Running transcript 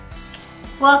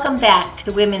Welcome back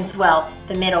to Women's Wealth,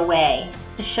 The Middle Way,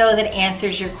 the show that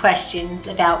answers your questions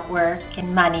about work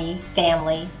and money,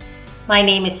 family. My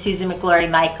name is Susan McGlory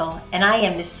Michael, and I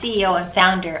am the CEO and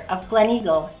founder of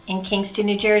Gleneagle in Kingston,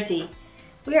 New Jersey.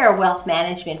 We are a wealth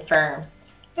management firm,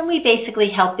 and we basically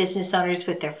help business owners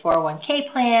with their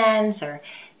 401k plans or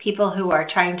people who are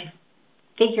trying to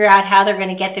figure out how they're going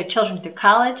to get their children through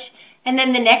college, and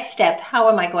then the next step, how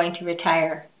am I going to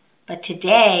retire? But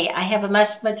today, I have a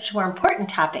much more important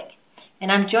topic, and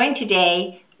I'm joined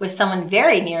today with someone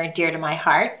very near and dear to my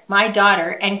heart, my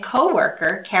daughter and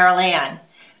co-worker, Carol Ann.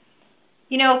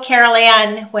 You know, Carol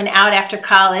Ann went out after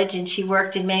college, and she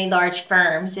worked in many large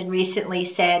firms and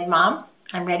recently said, Mom,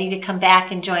 I'm ready to come back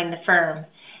and join the firm.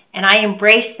 And I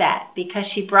embraced that because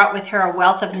she brought with her a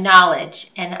wealth of knowledge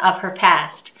and of her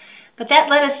past. But that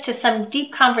led us to some deep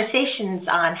conversations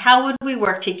on how would we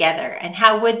work together and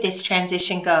how would this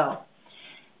transition go.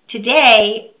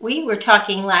 Today, we were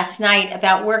talking last night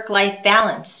about work-life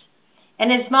balance.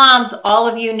 And as moms, all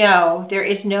of you know, there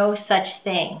is no such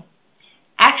thing.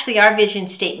 Actually, our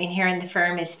vision statement here in the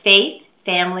firm is faith,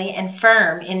 family, and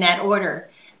firm in that order,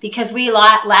 because we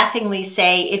laughingly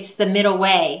say it's the middle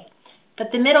way.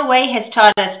 But the middle way has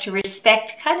taught us to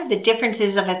respect kind of the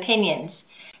differences of opinions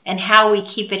and how we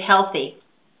keep it healthy.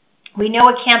 We know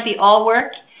it can't be all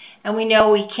work, and we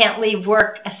know we can't leave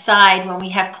work aside when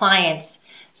we have clients.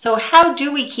 So how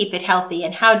do we keep it healthy,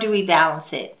 and how do we balance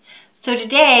it? So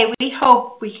today, we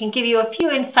hope we can give you a few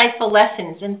insightful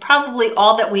lessons and probably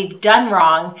all that we've done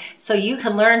wrong so you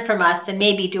can learn from us and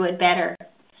maybe do it better.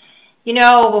 You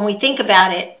know, when we think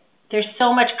about it, there's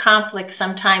so much conflict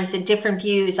sometimes and different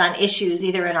views on issues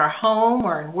either in our home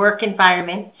or in work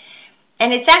environment.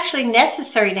 And it's actually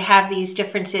necessary to have these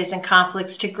differences and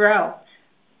conflicts to grow.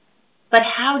 But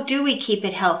how do we keep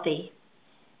it healthy?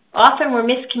 Often we're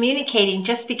miscommunicating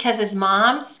just because as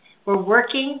moms, we're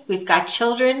working, we've got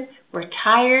children, we're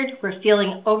tired, we're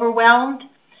feeling overwhelmed.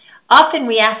 Often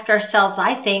we ask ourselves,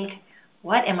 I think,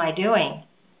 what am I doing?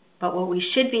 But what we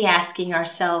should be asking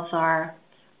ourselves are,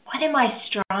 what am I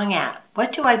strong at?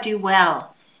 What do I do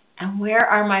well? And where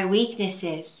are my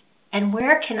weaknesses? And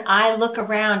where can I look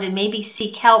around and maybe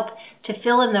seek help to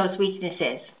fill in those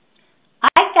weaknesses?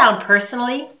 I found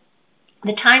personally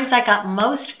the times I got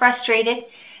most frustrated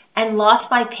and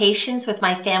lost my patience with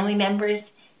my family members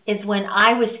is when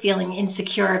I was feeling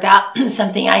insecure about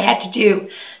something I had to do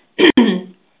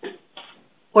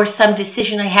or some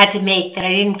decision I had to make that I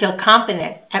didn't feel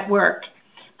confident at work.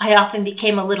 I often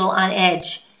became a little on edge.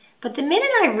 But the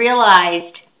minute I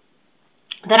realized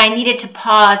that I needed to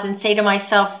pause and say to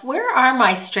myself, where are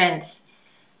my strengths?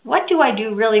 What do I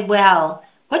do really well?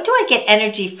 What do I get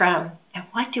energy from? And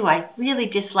what do I really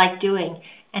dislike doing?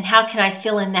 And how can I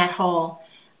fill in that hole?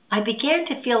 I began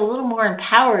to feel a little more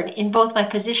empowered in both my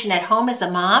position at home as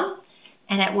a mom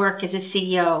and at work as a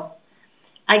CEO.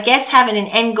 I guess having an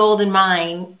end goal in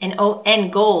mind,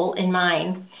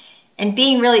 and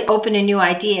being really open to new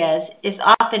ideas is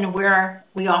often where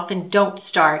we often don't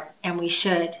start, and we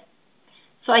should.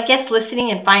 So I guess listening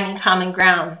and finding common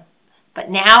ground. But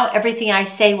now everything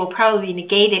I say will probably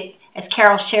negate it as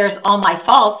Carol shares all my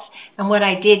faults and what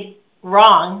I did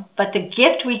wrong. But the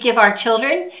gift we give our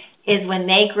children is when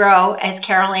they grow, as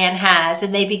Carol Ann has,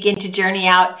 and they begin to journey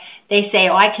out, they say,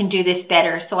 oh, I can do this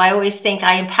better. So I always think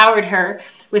I empowered her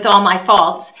with all my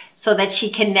faults so that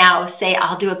she can now say,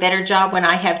 I'll do a better job when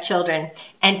I have children.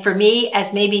 And for me,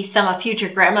 as maybe some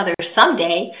future grandmother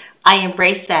someday, I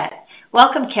embrace that.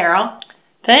 Welcome, Carol.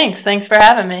 Thanks for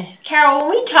having me. Carol,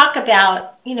 when we talk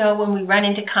about, when we run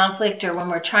into conflict or when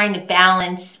we're trying to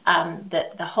balance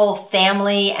the whole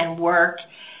family and work,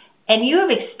 and you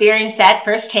have experienced that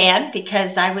firsthand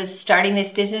because I was starting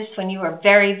this business when you were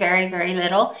very, very, very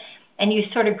little, and you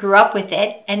sort of grew up with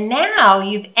it, and now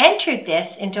you've entered this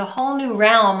into a whole new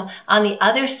realm on the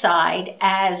other side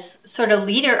as sort of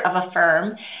leader of a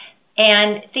firm,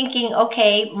 and thinking,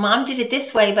 okay, Mom did it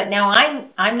this way, but now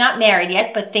I'm not married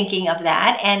yet, but thinking of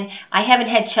that, and I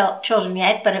haven't had children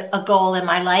yet, but a goal in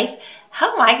my life.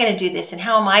 How am I going to do this, and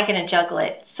how am I going to juggle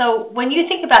it? So when you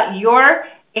think about your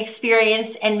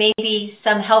experience and maybe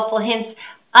some helpful hints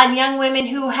on young women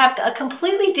who have a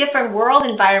completely different world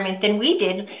environment than we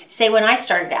did, say, when I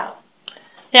started out.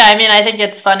 Yeah, I think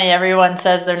it's funny. Everyone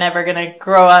says they're never going to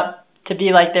grow up to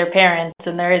be like their parents,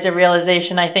 and there is a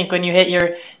realization, I think, when you hit your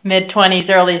mid-20s,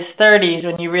 early 30s,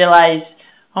 when you realize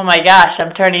oh my gosh,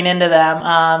 I'm turning into them.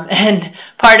 And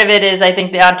part of it is, I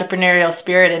think, the entrepreneurial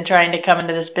spirit and trying to come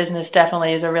into this business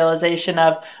definitely is a realization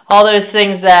of all those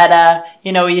things that,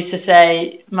 we used to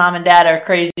say mom and dad are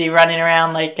crazy running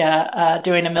around like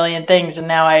doing a million things. And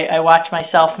now I watch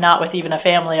myself not with even a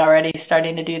family already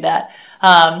starting to do that.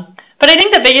 But I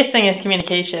think the biggest thing is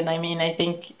communication. I mean, I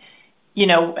think,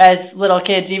 as little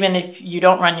kids, even if you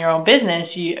don't run your own business,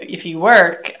 if you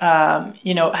work,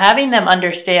 having them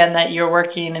understand that you're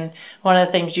working. And one of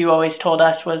the things you always told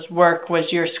us was work was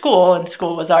your school and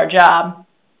school was our job.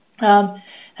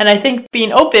 And I think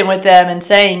being open with them and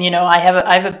saying, I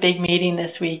have a big meeting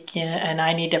this week, and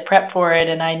I need to prep for it,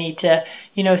 and I need to,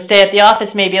 stay at the office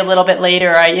maybe a little bit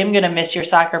later. I am going to miss your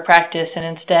soccer practice,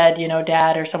 and instead,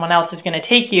 Dad or someone else is going to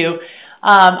take you.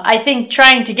 I think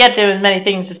trying to get to as many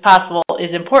things as possible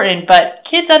is important, but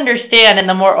kids understand, and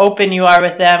the more open you are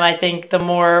with them, I think the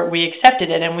more we accepted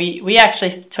it, and we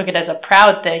actually took it as a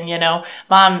proud thing.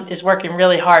 Mom is working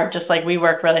really hard, just like we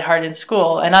work really hard in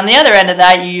school. And on the other end of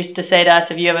that, you used to say to us,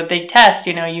 if you have a big test,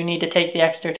 you need to take the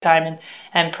extra time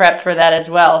and prep for that as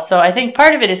well. So I think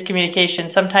part of it is communication.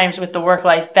 Sometimes with the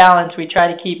work-life balance, we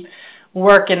try to keep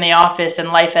work in the office and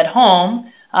life at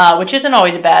home, which isn't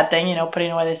always a bad thing.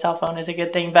 Putting away the cell phone is a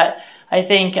good thing. But I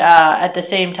think at the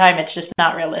same time, it's just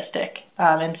not realistic.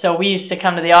 And so we used to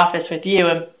come to the office with you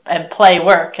and play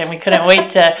work, and we couldn't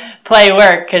wait to play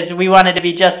work because we wanted to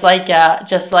be just like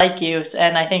you.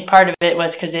 And I think part of it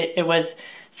was because it was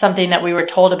something that we were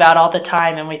told about all the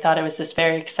time, and we thought it was this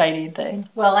very exciting thing.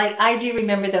 Well, I do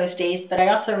remember those days, but I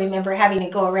also remember having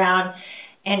to go around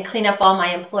and clean up all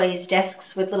my employees' desks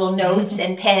with little notes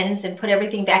and pens and put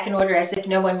everything back in order as if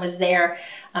no one was there.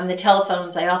 The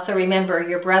telephones, I also remember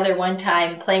your brother one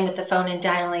time playing with the phone and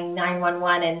dialing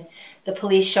 911 and the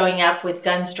police showing up with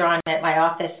guns drawn at my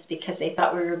office because they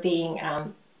thought we were being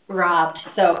robbed.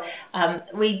 So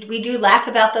we do laugh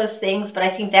about those things, but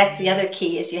I think that's the other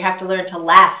key is you have to learn to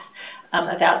laugh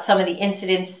about some of the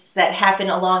incidents that happen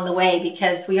along the way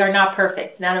because we are not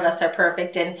perfect. None of us are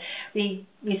perfect, and we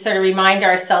sort of remind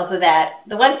ourselves of that.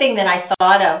 The one thing that I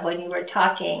thought of when you were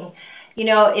talking,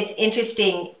 it's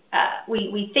interesting.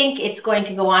 We think it's going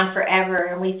to go on forever,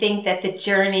 and we think that the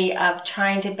journey of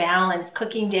trying to balance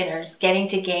cooking dinners, getting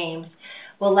to games,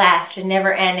 will last and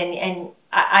never end. And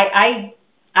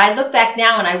I look back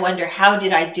now and I wonder, how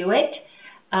did I do it?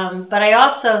 But I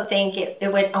also think it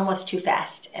went almost too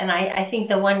fast. And I think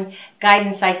the one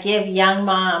guidance I give young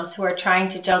moms who are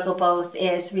trying to juggle both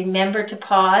is remember to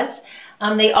pause.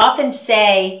 They often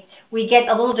say we get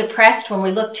a little depressed when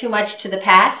we look too much to the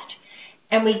past,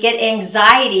 and we get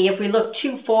anxiety if we look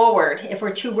too forward, if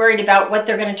we're too worried about what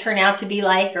they're going to turn out to be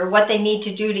like or what they need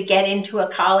to do to get into a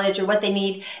college or what they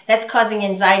need. That's causing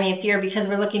anxiety and fear because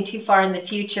we're looking too far in the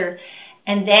future.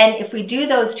 And then if we do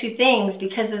those two things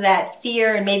because of that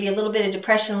fear and maybe a little bit of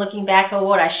depression looking back on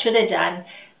what I should have done,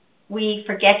 we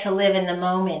forget to live in the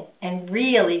moment and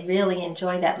really, really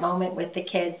enjoy that moment with the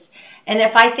kids. And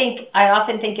I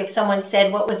often think if someone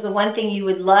said, what was the one thing you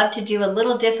would love to do a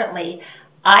little differently,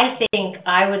 I think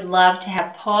I would love to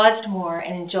have paused more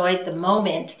and enjoyed the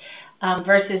moment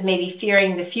versus maybe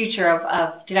fearing the future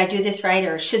of did I do this right,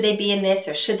 or should they be in this,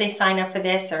 or should they sign up for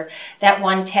this, or that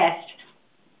one test.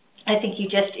 I think you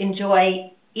just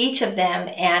enjoy each of them,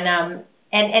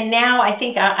 and now I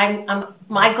think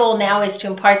my goal now is to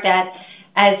impart that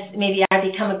as maybe I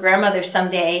become a grandmother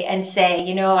someday and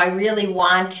say, I really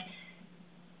want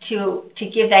to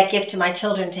give that gift to my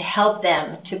children to help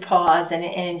them to pause and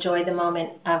enjoy the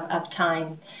moment of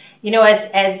time.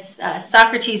 As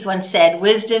Socrates once said,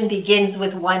 wisdom begins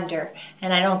with wonder,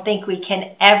 and I don't think we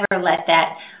can ever let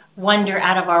that wonder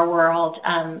out of our world.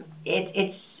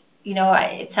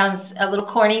 It sounds a little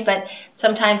corny, but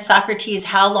sometimes Socrates,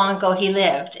 how long ago he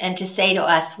lived, and to say to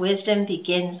us, wisdom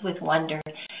begins with wonder.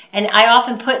 And I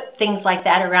often put things like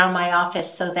that around my office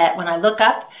so that when I look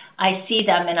up, I see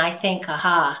them and I think,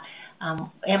 aha,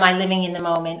 am I living in the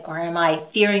moment, or am I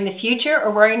fearing the future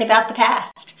or worrying about the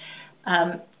past?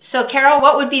 So Carol,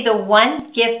 what would be the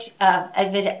one gift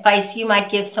of advice you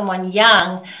might give someone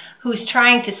young who's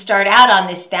trying to start out on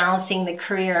this balancing the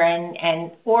career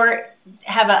and or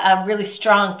have a really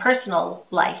strong personal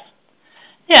life?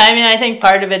 Yeah, I think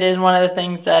part of it is one of the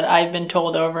things that I've been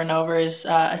told over and over is,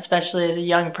 especially as a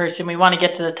young person, we want to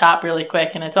get to the top really quick,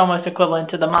 and it's almost equivalent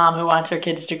to the mom who wants her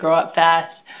kids to grow up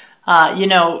fast.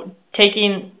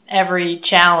 Taking every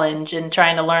challenge and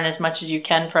trying to learn as much as you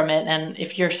can from it. And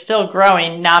if you're still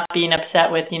growing, not being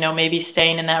upset with, maybe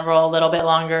staying in that role a little bit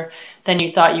longer than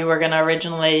you thought you were going to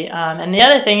originally. And the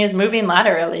other thing is moving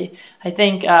laterally. I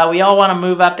think we all want to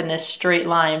move up in this straight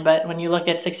line, but when you look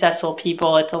at successful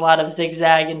people, it's a lot of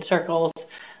zigzag and circles.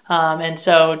 And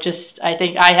so I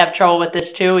think I have trouble with this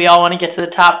too. We all want to get to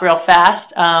the top real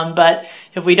fast, but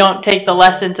if we don't take the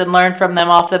lessons and learn from them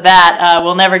off the bat,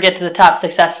 we'll never get to the top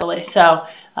successfully. So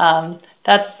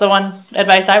that's the one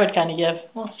advice I would kind of give.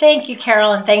 Well, thank you,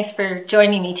 Carol, and thanks for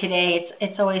joining me today.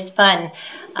 It's always fun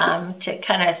to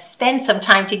kind of spend some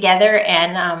time together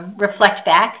and reflect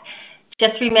back.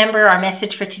 Just remember, our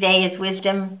message for today is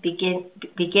wisdom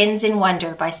begins in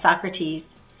wonder by Socrates.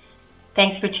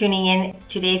 Thanks for tuning in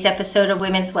to today's episode of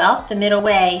Women's Wealth, The Middle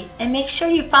Way, and make sure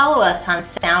you follow us on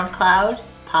SoundCloud,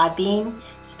 Podbean,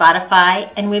 Spotify,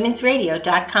 and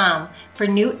womensradio.com for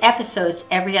new episodes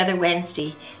every other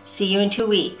Wednesday. See you in 2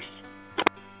 weeks.